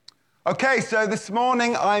Okay, so this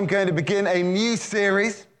morning I'm going to begin a new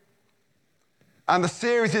series, and the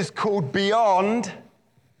series is called Beyond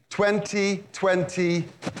 2020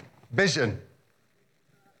 Vision.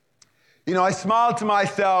 You know, I smile to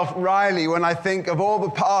myself, Riley, when I think of all the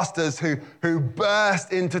pastors who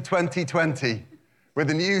burst into 2020 with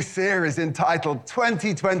a new series entitled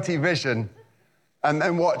 2020 Vision, and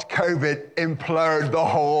then watch COVID implode the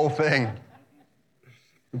whole thing.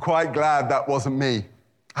 I'm quite glad that wasn't me.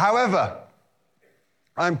 However,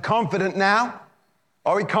 I'm confident now.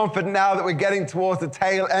 Are we confident now that we're getting towards the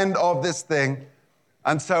tail end of this thing?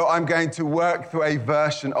 And so I'm going to work through a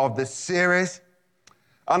version of this series.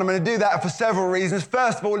 And I'm going to do that for several reasons.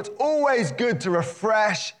 First of all, it's always good to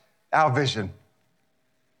refresh our vision.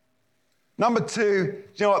 Number two,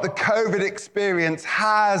 you know what? The COVID experience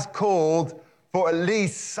has called for at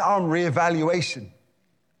least some reevaluation.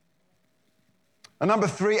 And number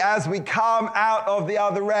three, as we come out of the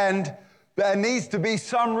other end, there needs to be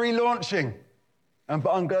some relaunching. And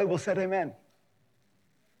Barn Global said amen.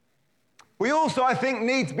 We also, I think,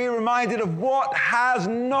 need to be reminded of what has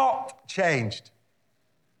not changed.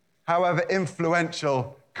 However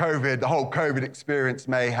influential the whole COVID experience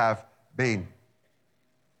may have been.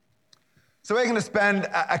 So we're going to spend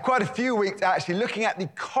quite a few weeks actually looking at the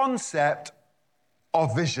concept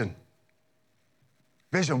of vision.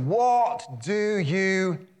 Vision. What do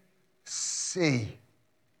you see?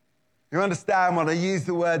 You understand when I use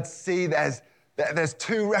the word see, there's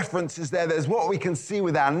two references there. There's what we can see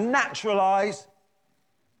with our natural eyes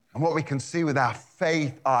and what we can see with our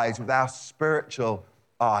faith eyes, with our spiritual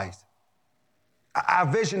eyes. Our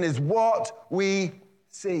vision is what we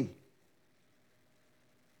see.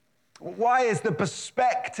 Why is the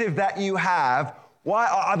perspective that you have, why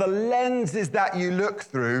are the lenses that you look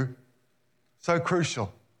through so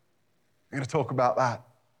crucial? We're going to talk about that.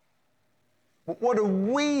 What do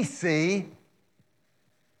we see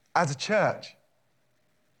as a church?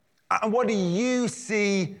 And what do you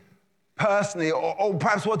see personally, or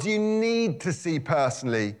perhaps what do you need to see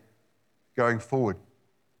personally going forward?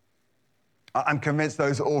 I'm convinced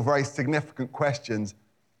those are all very significant questions,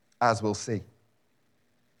 as we'll see.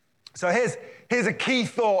 So here's a key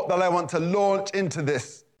thought that I want to launch into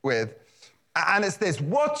this with. And it's this: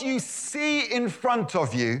 what you see in front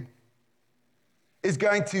of you is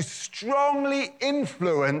going to strongly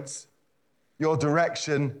influence your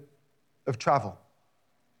direction of travel.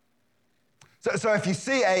 So if you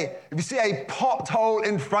see a pothole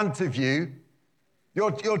in front of you,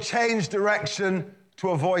 you'll change direction to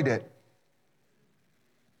avoid it.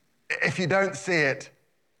 If you don't see it,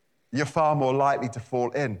 you're far more likely to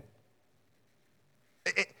fall in.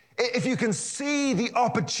 If you can see the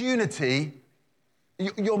opportunity,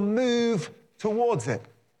 you'll move towards it.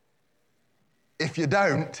 If you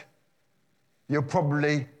don't, you'll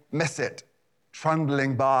probably miss it,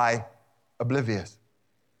 trundling by, oblivious.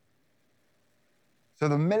 So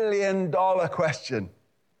the $1 million question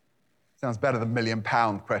sounds better than £1 million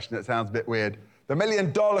question. It sounds a bit weird. The $1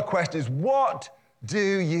 million question is, what do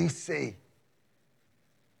you see?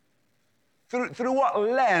 Through what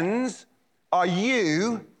lens are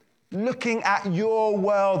you looking at your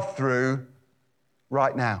world through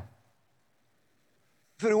right now?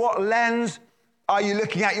 Through what lens are you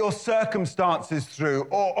looking at your circumstances through,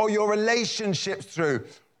 or your relationships through,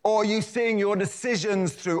 or are you seeing your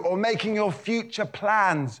decisions through, or making your future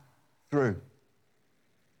plans through?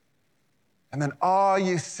 And then are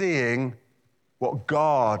you seeing what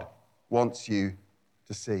God wants you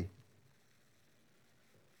to see?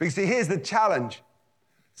 Because see, here's the challenge.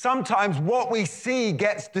 Sometimes what we see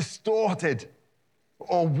gets distorted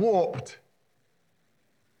or warped.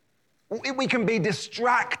 We can be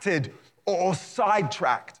distracted or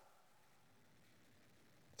sidetracked.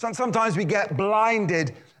 Sometimes we get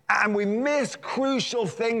blinded and we miss crucial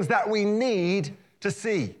things that we need to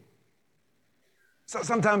see. So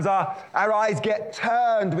sometimes our eyes get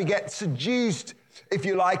turned, we get seduced, if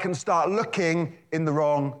you like, and start looking in the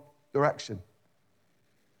wrong direction.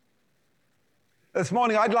 This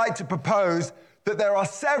morning, I'd like to propose that there are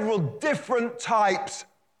several different types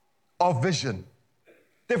of vision,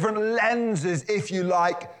 different lenses, if you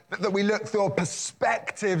like, that we look through, or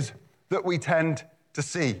perspectives that we tend to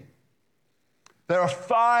see. There are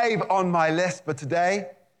 5 on my list for today.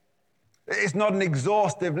 It's not an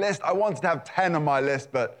exhaustive list. I wanted to have 10 on my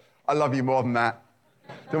list, but I love you more than that.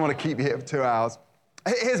 Don't want to keep you here for 2 hours.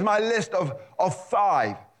 Here's my list of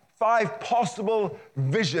 5 possible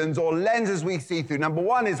visions or lenses we see through. Number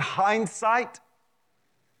 1 is hindsight.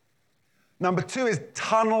 Number 2 is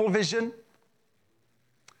tunnel vision.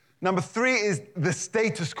 Number 3 is the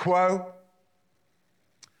status quo.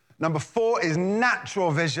 Number 4 is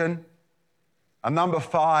natural vision. And number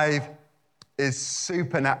 5 is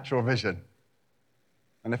supernatural vision.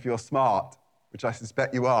 And if you're smart, which I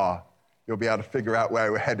suspect you are, you'll be able to figure out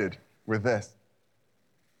where we're headed with this.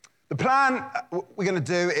 The plan we're going to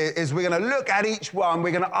do is we're going to look at each one.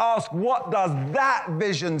 We're going to ask, what does that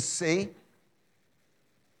vision see?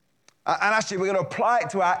 And actually, we're going to apply it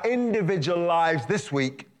to our individual lives this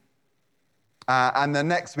week. And the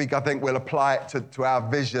next week, I think we'll apply it to our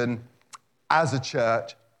vision as a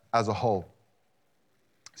church as a whole.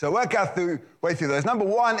 So work our way through those. Number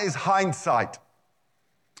 1 is hindsight.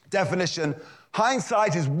 Definition: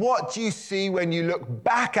 hindsight is what you see when you look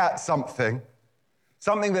back at something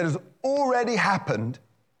that has already happened,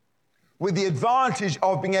 with the advantage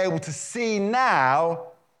of being able to see now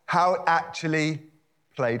how it actually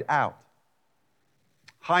played out.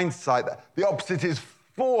 Hindsight. The opposite is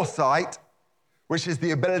foresight, which is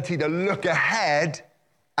the ability to look ahead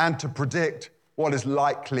and to predict what is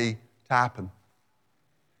likely to happen.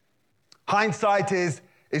 Hindsight is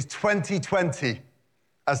 20/20,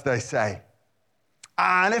 as they say.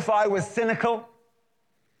 And if I was cynical,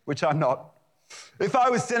 which I'm not, if I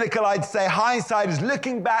was cynical, I'd say hindsight is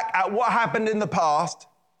looking back at what happened in the past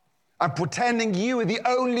and pretending you were the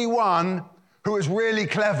only one who was really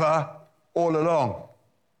clever all along.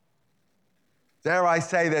 Dare I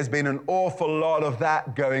say there's been an awful lot of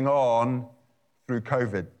that going on through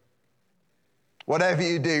COVID. Whatever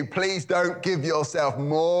you do, please don't give yourself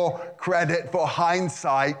more credit for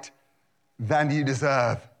hindsight than you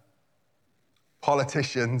deserve.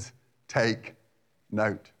 Politicians, take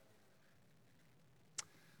note.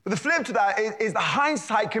 But the flip to that is that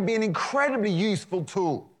hindsight can be an incredibly useful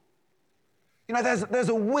tool. You know, there's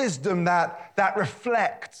a wisdom that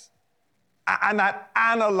reflects and that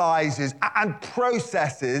analyzes and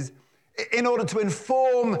processes in order to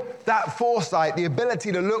inform that foresight, the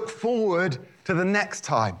ability to look forward to the next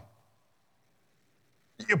time.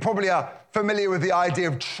 You probably are familiar with the idea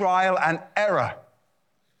of trial and error.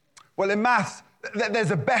 Well, in maths,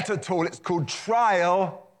 there's a better tool. It's called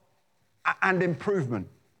trial and improvement.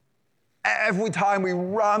 Every time we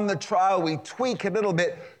run the trial, we tweak a little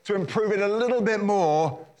bit to improve it a little bit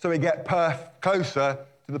more so we get closer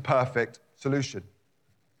to the perfect solution.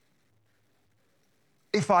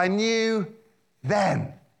 If I knew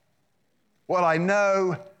then what I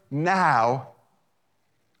know now,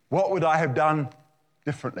 what would I have done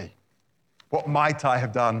differently? What might I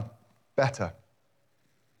have done better?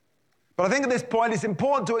 But I think at this point it's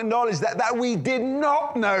important to acknowledge that we did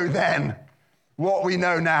not know then what we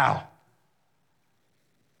know now.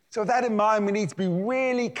 So with that in mind, we need to be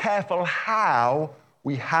really careful how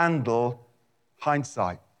we handle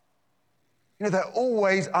hindsight. You know, there are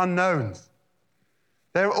always unknowns.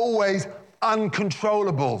 There are always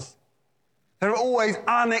uncontrollables. There are always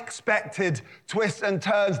unexpected twists and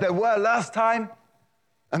turns. There were last time,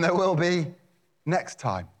 and there will be next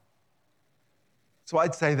time. So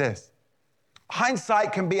I'd say this.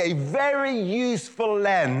 Hindsight can be a very useful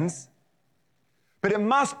lens, but it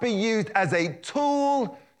must be used as a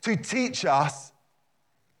tool to teach us,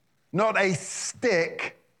 not a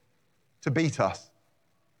stick to beat us.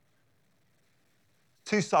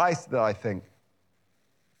 Two sides to that, I think.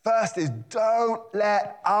 First is don't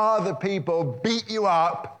let other people beat you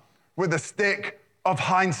up with a stick of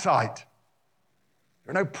hindsight.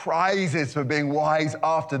 There are no prizes for being wise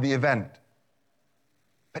after the event.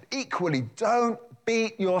 But equally, don't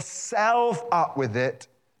beat yourself up with it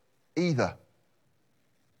either.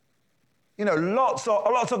 You know, lots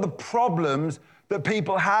of the problems that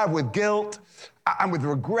people have with guilt and with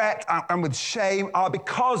regret and with shame are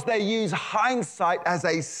because they use hindsight as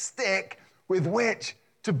a stick with which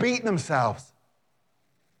to beat themselves.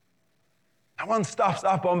 No one stuffs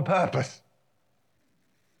up on purpose.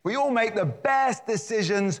 We all make the best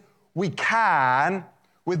decisions we can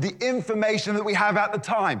with the information that we have at the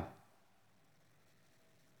time.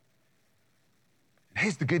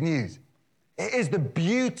 Here's the good news. It is the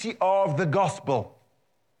beauty of the gospel.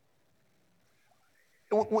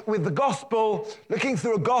 With the gospel, looking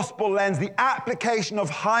through a gospel lens, the application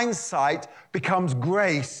of hindsight becomes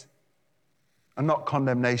grace and not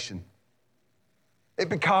condemnation. It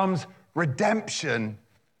becomes redemption,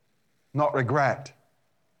 not regret.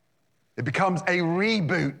 It becomes a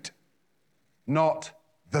reboot, not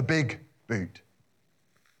the big boot.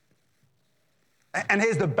 And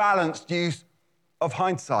here's the balanced use of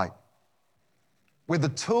hindsight. With the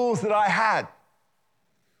tools that I had,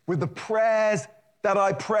 with the prayers that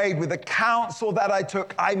I prayed, with the counsel that I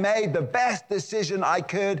took, I made the best decision I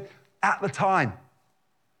could at the time.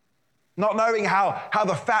 Not knowing how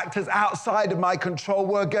the factors outside of my control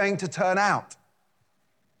were going to turn out.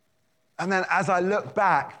 And then as I look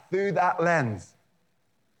back through that lens,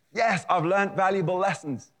 yes, I've learned valuable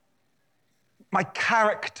lessons. My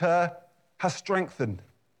character has strengthened.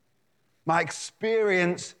 My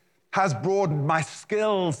experience has broadened. My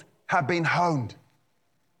skills have been honed.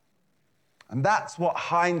 And that's what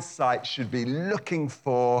hindsight should be looking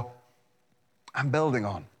for and building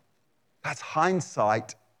on. That's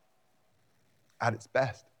hindsight at its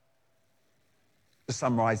best. To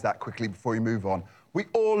summarize that quickly before we move on, we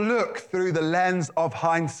all look through the lens of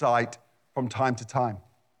hindsight from time to time.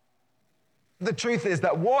 The truth is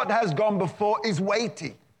that what has gone before is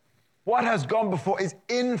weighty. What has gone before is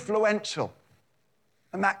influential.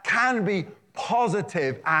 And that can be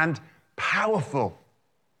positive and powerful.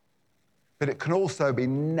 But it can also be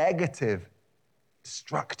negative,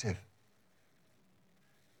 destructive.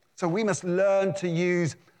 So we must learn to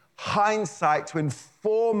use hindsight to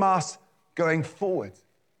inform us going forward,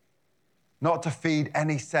 not to feed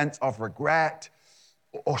any sense of regret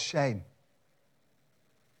or shame.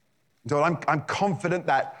 So I'm confident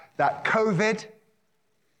that COVID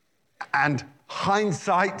and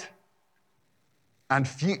hindsight and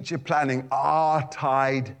future planning are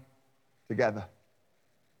tied together.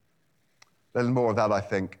 A little more of that, I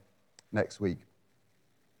think, next week.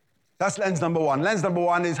 That's lens number one. Lens number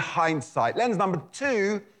one is hindsight. Lens number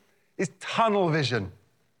two is tunnel vision.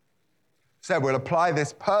 So we'll apply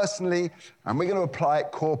this personally, and we're going to apply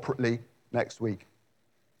it corporately next week.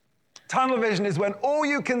 Tunnel vision is when all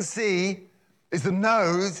you can see is the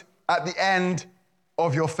nose at the end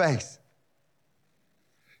of your face.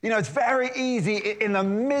 You know, it's very easy in the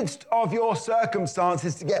midst of your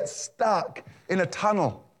circumstances to get stuck in a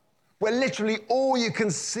tunnel where literally all you can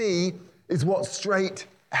see is what's straight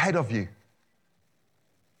ahead of you.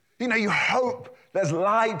 You know, you hope there's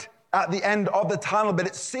light at the end of the tunnel, but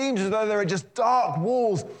it seems as though there are just dark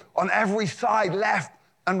walls on every side, left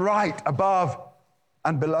and right, above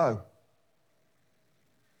and below.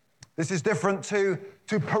 This is different to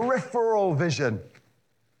peripheral vision.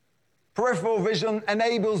 Peripheral vision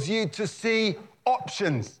enables you to see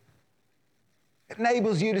options. It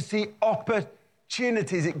enables you to see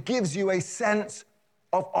opportunities. It gives you a sense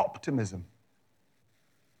of optimism.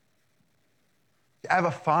 You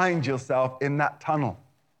ever find yourself in that tunnel?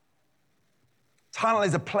 Tunnel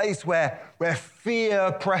is a place where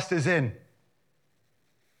fear presses in,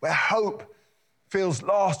 where hope feels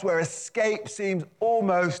lost, where escape seems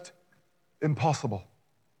almost impossible.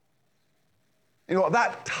 You know what?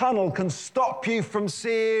 That tunnel can stop you from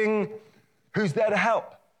seeing who's there to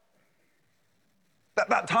help.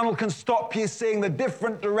 That tunnel can stop you seeing the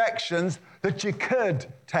different directions that you could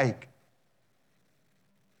take.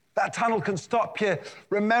 That tunnel can stop you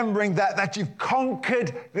remembering that you've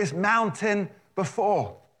conquered this mountain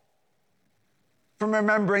before. From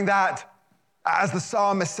remembering that, as the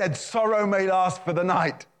psalmist said, sorrow may last for the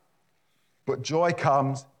night, but joy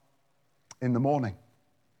comes in the morning.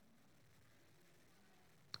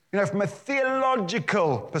 You know, from a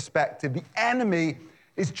theological perspective, the enemy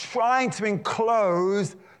is trying to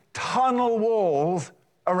enclose tunnel walls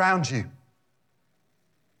around you.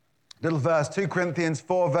 Little verse, 2 Corinthians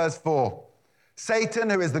 4, verse 4. Satan,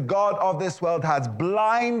 who is the god of this world, has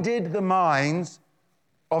blinded the minds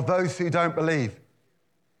of those who don't believe.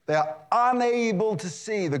 They are unable to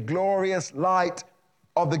see the glorious light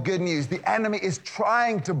of the good news. The enemy is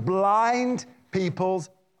trying to blind people's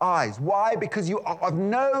eyes. Why? Because you are of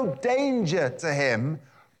no danger to him,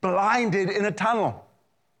 blinded in a tunnel.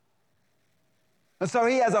 And so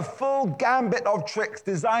he has a full gambit of tricks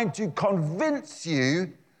designed to convince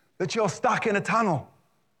you that you're stuck in a tunnel.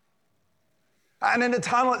 And in a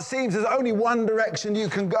tunnel, it seems there's only one direction you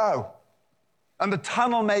can go. And the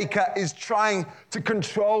tunnel maker is trying to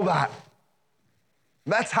control that.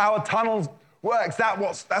 That's how a tunnel works.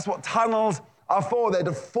 That's what tunnels are for. They're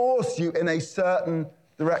to force you in a certain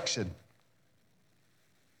direction.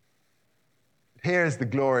 Here is the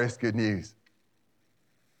glorious good news.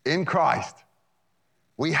 In Christ,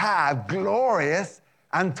 we have glorious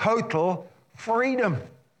and total freedom.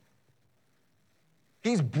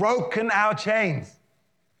 He's broken our chains.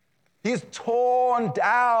 He's torn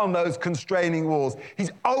down those constraining walls. He's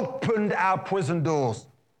opened our prison doors.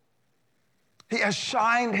 He has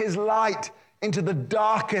shined his light into the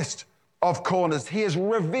darkest of corners. He has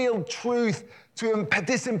revealed truth to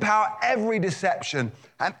disempower every deception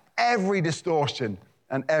and every distortion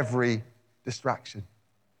and every distraction.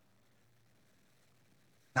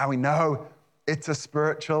 Now we know it's a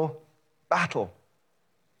spiritual battle.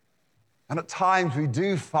 And at times we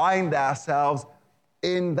do find ourselves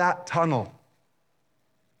in that tunnel.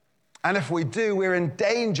 And if we do, we're in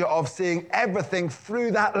danger of seeing everything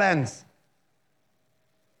through that lens.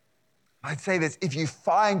 I'd say this, if you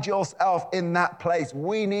find yourself in that place,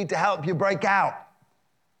 we need to help you break out.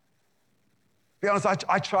 To be honest,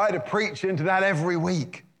 I try to preach into that every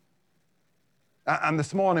week. And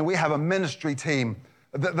this morning, we have a ministry team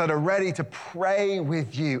that are ready to pray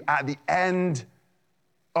with you at the end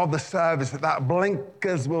of the service, that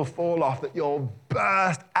blinkers will fall off, that you'll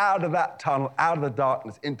burst out of that tunnel, out of the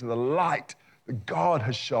darkness, into the light that God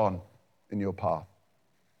has shone in your path.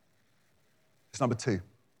 It's number 2.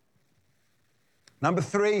 Number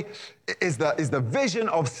 3 is the vision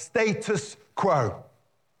of status quo.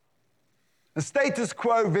 The status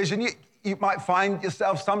quo vision, you might find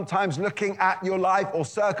yourself sometimes looking at your life or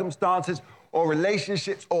circumstances or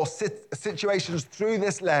relationships or situations through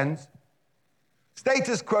this lens.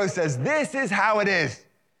 Status quo says, this is how it is.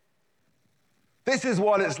 This is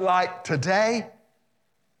what it's like today.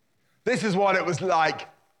 This is what it was like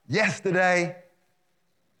yesterday.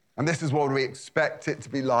 And this is what we expect it to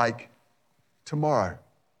be like tomorrow.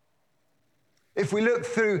 If we look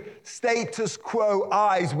through status quo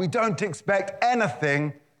eyes, we don't expect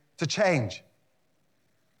anything to change.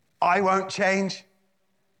 I won't change.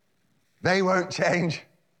 They won't change.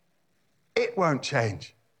 It won't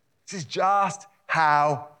change. This is just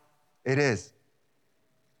how it is.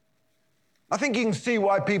 I think you can see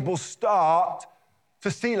why people start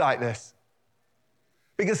to see like this.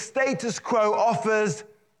 Because status quo offers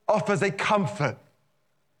a comfort.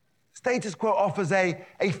 Status quo offers a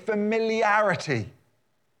familiarity.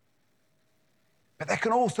 But there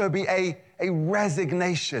can also be a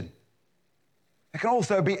resignation. There can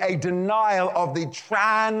also be a denial of the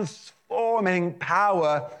transforming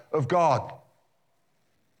power of God.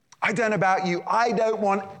 I don't know about you, I don't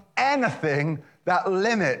want anything that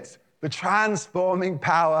limits the transforming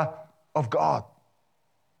power of God.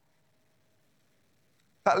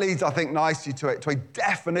 That leads, I think, nicely to a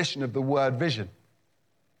definition of the word vision.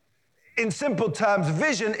 In simple terms,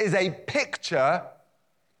 vision is a picture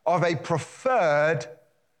of a preferred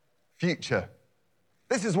future.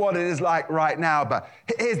 This is what it is like right now, but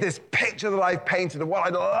here's this picture that I've painted of what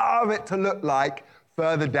I'd love it to look like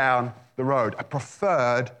further down the road, a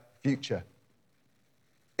preferred future.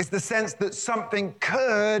 It's the sense that something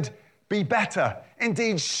could be better,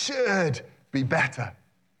 indeed should be better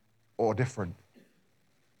or different.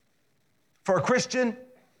 For a Christian,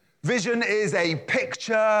 vision is a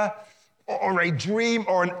picture or a dream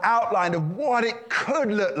or an outline of what it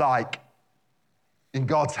could look like in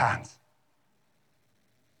God's hands.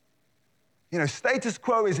 You know, status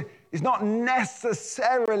quo is not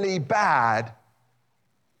necessarily bad,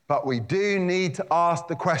 but we do need to ask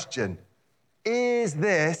the question, is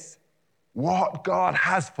this what God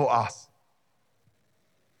has for us?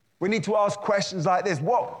 We need to ask questions like this.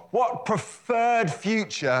 What preferred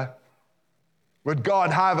future would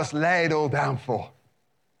God have us lay it all down for?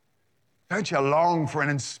 Don't you long for an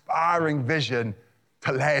inspiring vision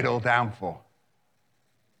to lay it all down for?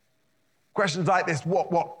 Questions like this,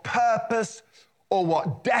 what purpose or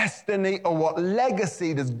what destiny or what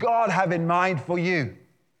legacy does God have in mind for you?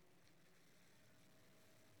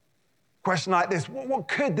 Question like this, what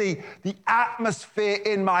could the atmosphere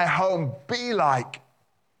in my home be like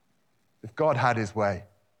if God had his way?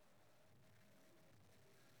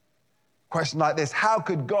 Question like this, how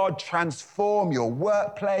could God transform your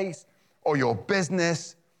workplace or your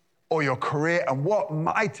business or your career, and what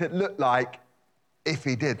might it look like if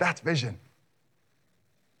he did? That's vision.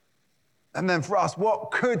 And then for us,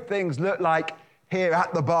 what could things look like here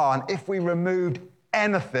at the barn if we removed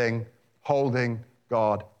anything holding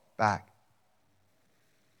God back?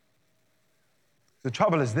 The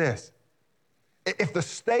trouble is this. If the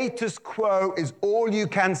status quo is all you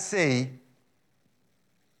can see,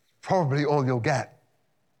 probably all you'll get.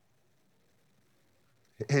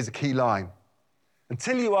 Here's a key line.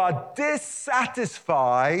 Until you are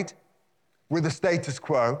dissatisfied with the status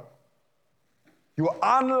quo, you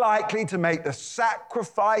are unlikely to make the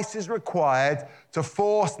sacrifices required to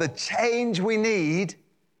force the change we need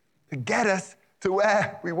to get us to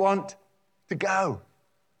where we want to go.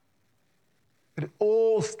 But it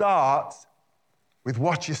all starts with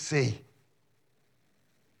what you see.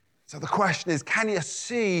 So the question is, can you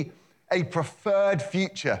see a preferred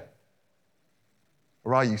future?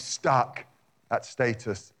 Or are you stuck at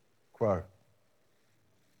status quo?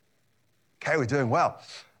 Okay, we're doing well.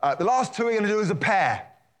 The last two we're going to do is a pair.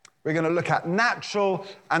 We're going to look at natural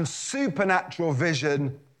and supernatural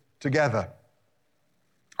vision together.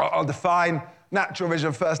 I'll define natural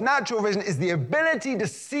vision first. Natural vision is the ability to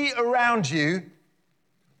see around you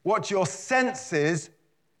what your senses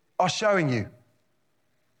are showing you.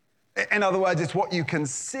 In other words, it's what you can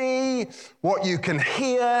see, what you can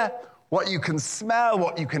hear, what you can smell,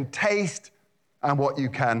 what you can taste, and what you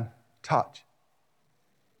can touch.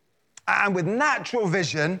 And with natural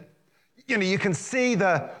vision, you can see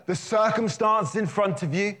the circumstances in front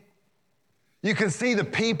of you. You can see the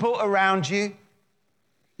people around you.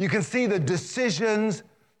 You can see the decisions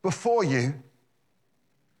before you.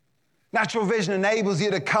 Natural vision enables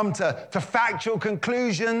you to come to factual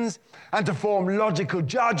conclusions and to form logical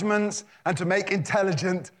judgments and to make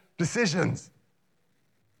intelligent decisions.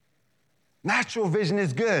 Natural vision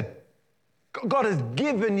is good. God has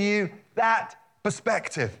given you that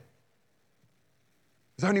perspective.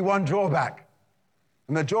 There's only one drawback.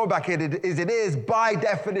 And the drawback is it is, by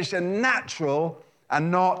definition, natural and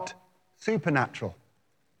not supernatural.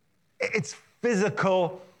 It's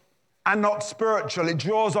physical and not spiritual. It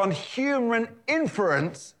draws on human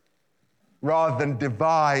inference rather than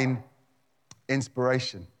divine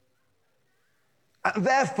inspiration. And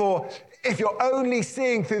therefore, if you're only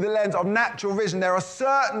seeing through the lens of natural vision, there are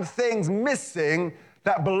certain things missing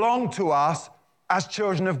that belong to us as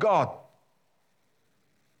children of God.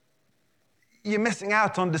 You're missing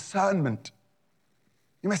out on discernment.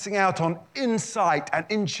 You're missing out on insight and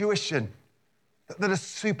intuition that are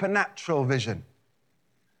supernatural vision.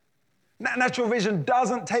 Natural vision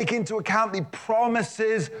doesn't take into account the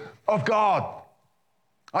promises of God.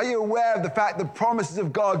 Are you aware of the fact that promises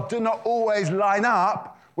of God do not always line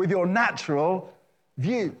up with your natural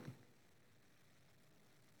view?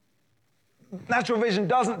 Natural vision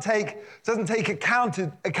doesn't take account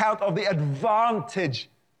of the advantage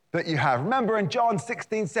that you have. Remember in John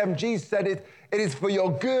 16:7, Jesus said, it is for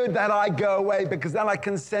your good that I go away, because then I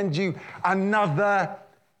can send you another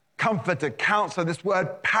comforter, counselor, this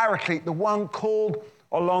word paraclete, the one called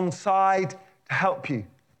alongside to help you.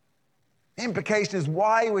 The implication is,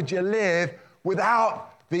 why would you live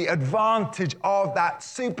without the advantage of that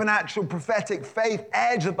supernatural prophetic faith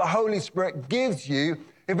edge that the Holy Spirit gives you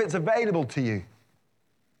if it's available to you?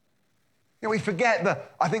 We forget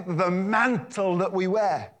the mantle that we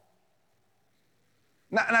wear.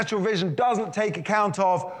 Natural vision doesn't take account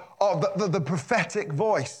of the prophetic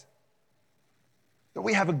voice. That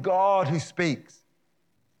we have a God who speaks.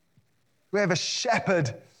 We have a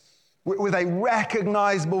shepherd with a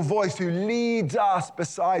recognizable voice who leads us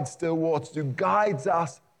beside still waters, who guides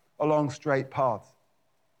us along straight paths.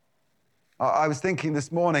 I was thinking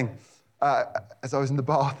this morning, as I was in the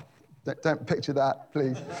bath, don't picture that,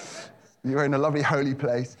 please. You're in a lovely holy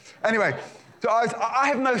place. Anyway, so I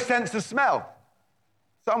have no sense of smell.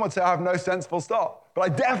 Some would say I have no sense, full stop. But I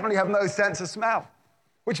definitely have no sense of smell,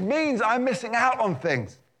 which means I'm missing out on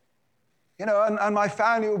things. And my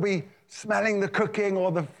family will be smelling the cooking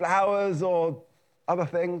or the flowers or other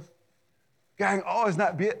things, going, oh, isn't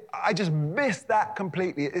that beautiful? I just miss that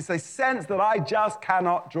completely. It's a sense that I just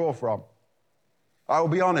cannot draw from. I will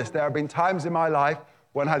be honest, there have been times in my life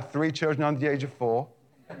when I had 3 children under the age of 4,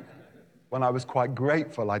 when I was quite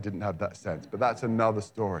grateful I didn't have that sense, but that's another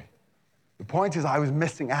story. The point is I was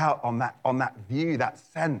missing out on that view, that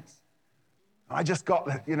sense. I just got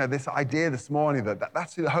this idea this morning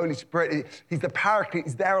that's who the Holy Spirit is. He's the paraclete.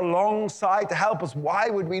 He's there alongside to help us. Why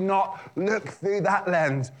would we not look through that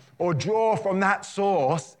lens or draw from that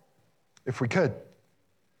source if we could?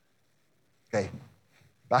 Okay,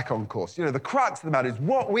 back on course. The crux of the matter is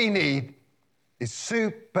what we need is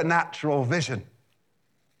supernatural vision.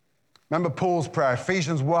 Remember Paul's prayer,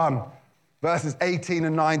 Ephesians 1, verses 18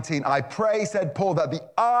 and 19. I pray, said Paul, that the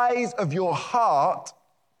eyes of your heart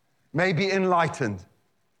may be enlightened,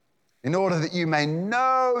 in order that you may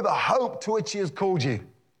know the hope to which he has called you,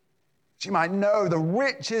 that you might know the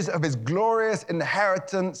riches of his glorious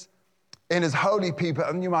inheritance in his holy people,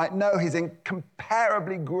 and you might know his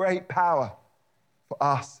incomparably great power for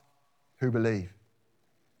us who believe.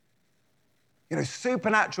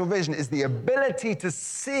 Supernatural vision is the ability to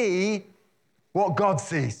see what God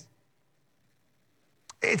sees.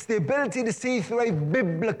 It's the ability to see through a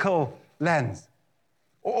biblical lens,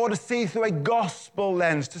 or to see through a gospel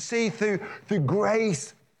lens, to see through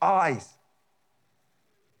grace eyes.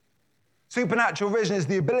 Supernatural vision is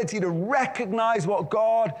the ability to recognize what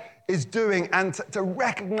God is doing and to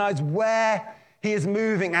recognize where he is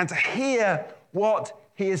moving and to hear what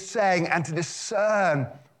he is saying and to discern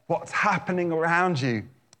what's happening around you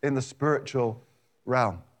in the spiritual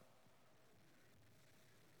realm.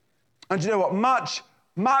 And you know what?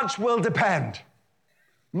 Much will depend.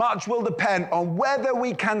 Much will depend on whether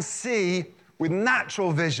we can see with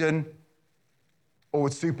natural vision or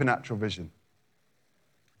with supernatural vision.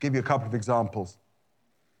 I'll give you a couple of examples.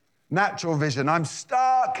 Natural vision. I'm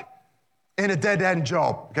stuck in a dead-end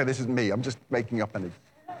job. Okay, this is me. I'm just making up an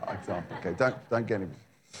example. Okay, don't get any.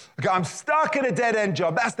 Okay, I'm stuck in a dead-end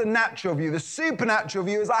job. That's the natural view. The supernatural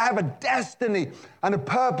view is I have a destiny and a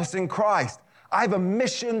purpose in Christ. I have a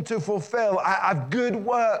mission to fulfill. I have good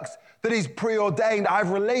works that he's preordained. I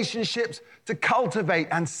have relationships to cultivate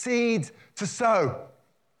and seeds to sow.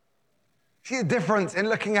 See the difference in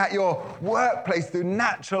looking at your workplace through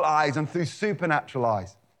natural eyes and through supernatural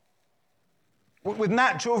eyes. With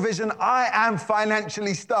natural vision, I am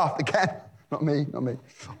financially stuffed. Again, not me.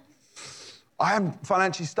 I am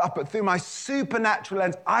financially stuffed, but through my supernatural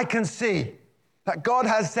lens, I can see that God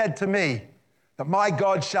has said to me that my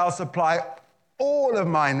God shall supply all of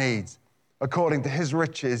my needs according to his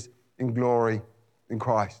riches in glory in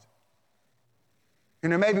Christ. You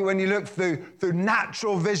know, maybe when you look through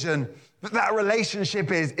natural vision, that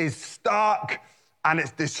relationship is stark and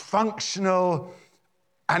it's dysfunctional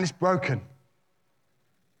and it's broken.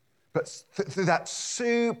 But through that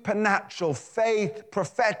supernatural faith,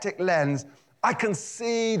 prophetic lens, I can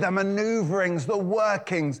see the maneuverings, the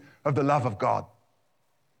workings of the love of God.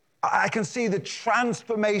 I can see the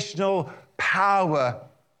transformational power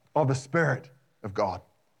of the Spirit of God.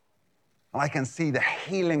 And I can see the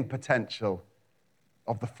healing potential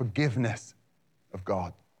of the forgiveness of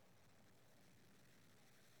God.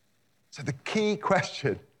 So the key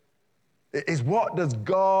question is, what does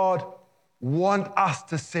God want us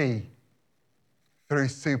to see through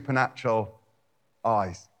supernatural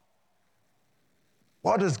eyes?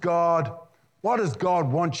 What does God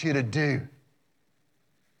want you to do?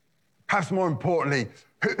 Perhaps more importantly,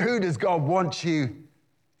 who does God want you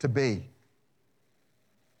to be?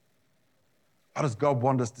 What does God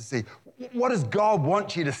want us to see? What does God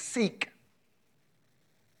want you to seek?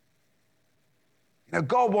 You know,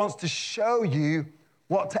 God wants to show you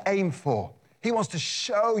what to aim for. He wants to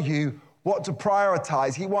show you what to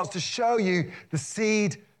prioritize. He wants to show you the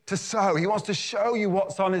seed to sow. He wants to show you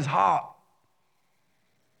what's on his heart.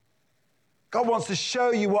 God wants to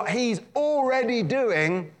show you what he's already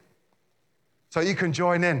doing so you can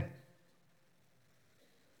join in.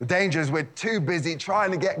 The danger is we're too busy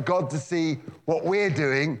trying to get God to see what we're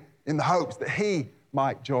doing in the hopes that he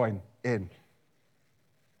might join in.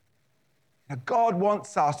 Now, God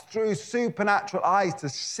wants us through supernatural eyes to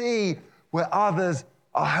see where others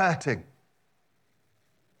are hurting.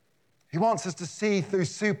 He wants us to see through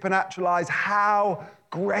supernatural eyes how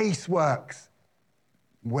grace works,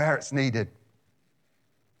 where it's needed.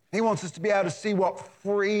 He wants us to be able to see what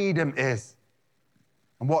freedom is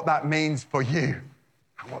and what that means for you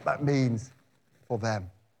and what that means for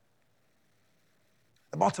them.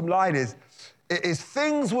 The bottom line is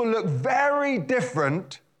things will look very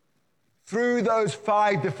different through those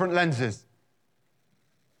 5 different lenses.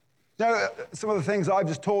 You know, some of the things I've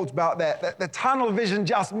just talked about there, the tunnel vision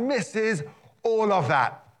just misses all of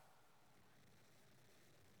that.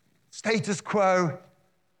 Status quo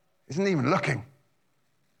isn't even looking.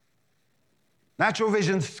 Natural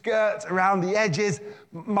vision skirts around the edges,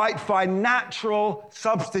 might find natural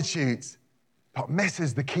substitutes, but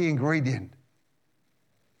misses the key ingredient.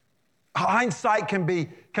 Hindsight can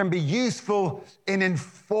be useful in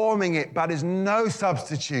informing it, but is no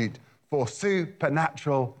substitute for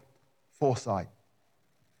supernatural foresight.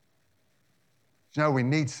 You know, we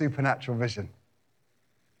need supernatural vision.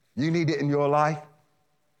 You need it in your life.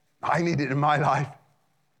 I need it in my life.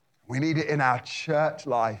 We need it in our church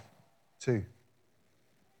life too.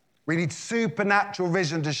 We need supernatural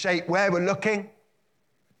vision to shape where we're looking,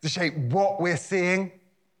 to shape what we're seeing,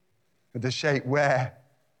 and to shape where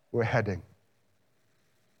we're heading.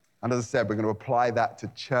 And as I said, we're going to apply that to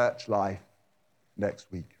church life next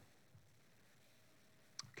week.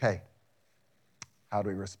 Okay, how do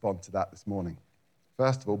we respond to that this morning?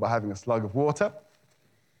 First of all, by having a slug of water.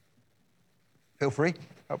 Feel free,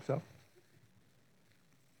 help yourself.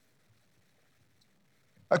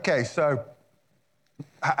 Okay, so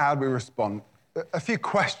how do we respond? A few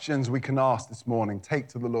questions we can ask this morning, take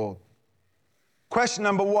to the Lord. Question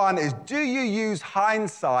number 1 is, do you use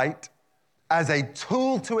hindsight as a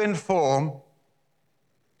tool to inform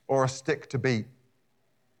or a stick to beat?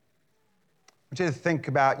 I want you to think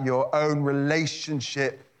about your own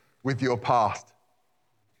relationship with your past.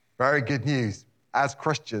 Very good news. As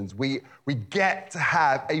Christians, we get to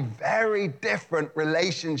have a very different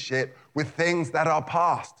relationship with things that are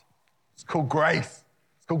past. It's called grace.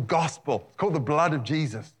 It's called gospel. It's called the blood of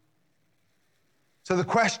Jesus. So the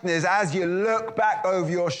question is, as you look back over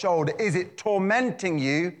your shoulder, is it tormenting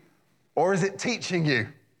you or is it teaching you?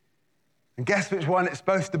 And guess which one it's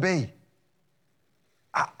supposed to be?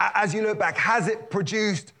 As you look back, has it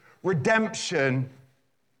produced redemption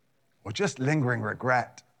or just lingering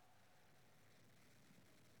regret?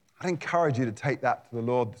 I'd encourage you to take that to the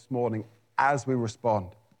Lord this morning as we respond.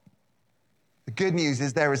 The good news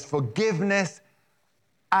is there is forgiveness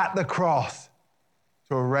at the cross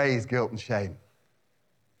to erase guilt and shame.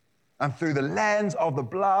 And through the lens of the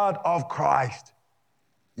blood of Christ,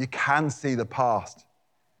 you can see the past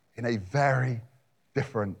in a very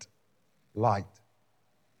different light.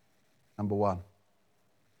 Number one.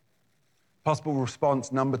 Possible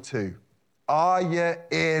response number two. Are you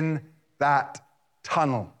in that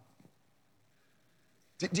tunnel?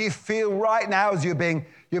 Do you feel right now as you're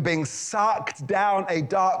being sucked down a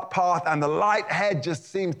dark path and the light ahead just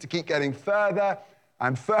seems to keep getting further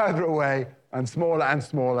and further away and smaller and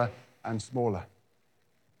smaller and smaller?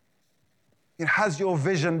 Has your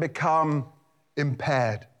vision become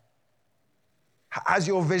impaired? Has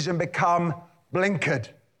your vision become blinkered?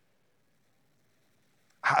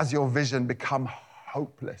 Has your vision become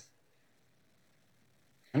hopeless?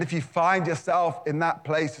 And if you find yourself in that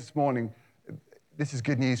place this morning, this is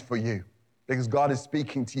good news for you because God is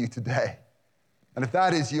speaking to you today. And if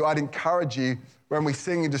that is you, I'd encourage you, when we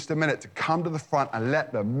sing in just a minute, to come to the front and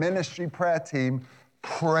let the ministry prayer team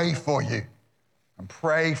pray for you and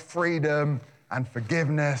pray freedom and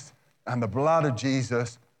forgiveness and the blood of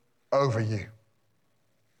Jesus over you.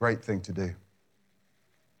 Great thing to do.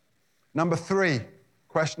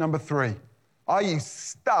 Question number three. Are you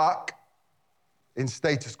stuck in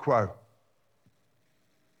status quo?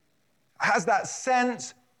 Has that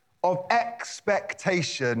sense of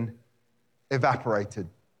expectation evaporated?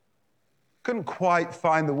 Couldn't quite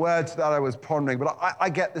find the words that I was pondering, but I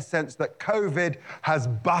get the sense that COVID has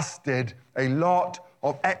busted a lot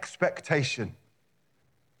of expectation.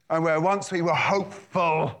 And where once we were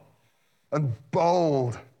hopeful and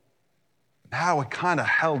bold, now we're kind of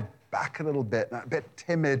held back a little bit, a bit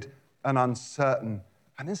timid and uncertain,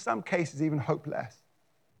 and in some cases even hopeless.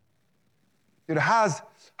 Has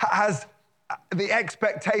the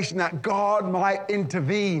expectation that God might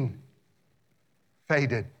intervene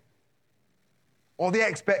faded? Or the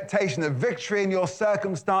expectation that victory in your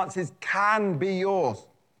circumstances can be yours?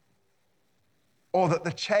 Or that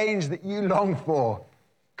the change that you long for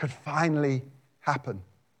could finally happen?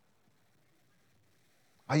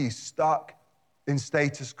 Are you stuck in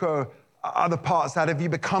status quo? Other parts that, have you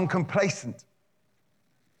become complacent?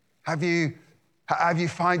 Have you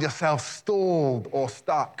find yourself stalled or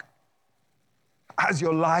stuck? Has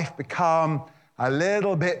your life become a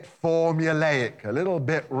little bit formulaic, a little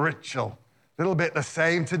bit ritual, a little bit the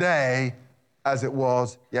same today as it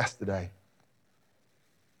was yesterday?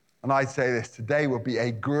 And I'd say this, today would be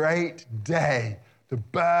a great day to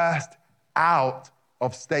burst out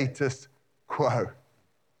of status quo.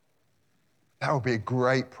 That would be a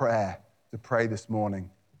great prayer to pray this morning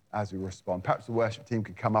as we respond. Perhaps the worship team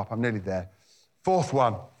could come up. I'm nearly there. Fourth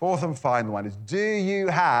and final one is, do you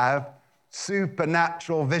have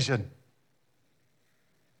supernatural vision?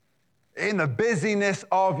 In the busyness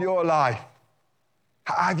of your life,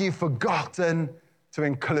 have you forgotten to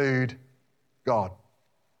include God?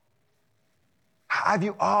 Have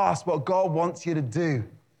you asked what God wants you to do?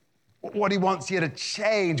 What he wants you to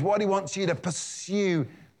change? What he wants you to pursue,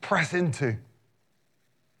 press into?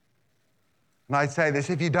 And I'd say this,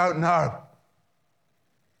 if you don't know,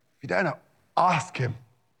 ask him.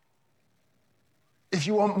 If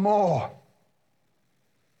you want more,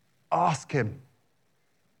 ask him.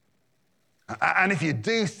 And if you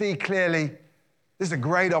do see clearly, this is a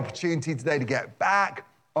great opportunity today to get back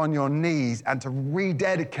on your knees and to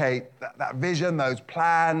rededicate that vision, those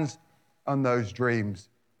plans, and those dreams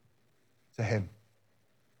to him.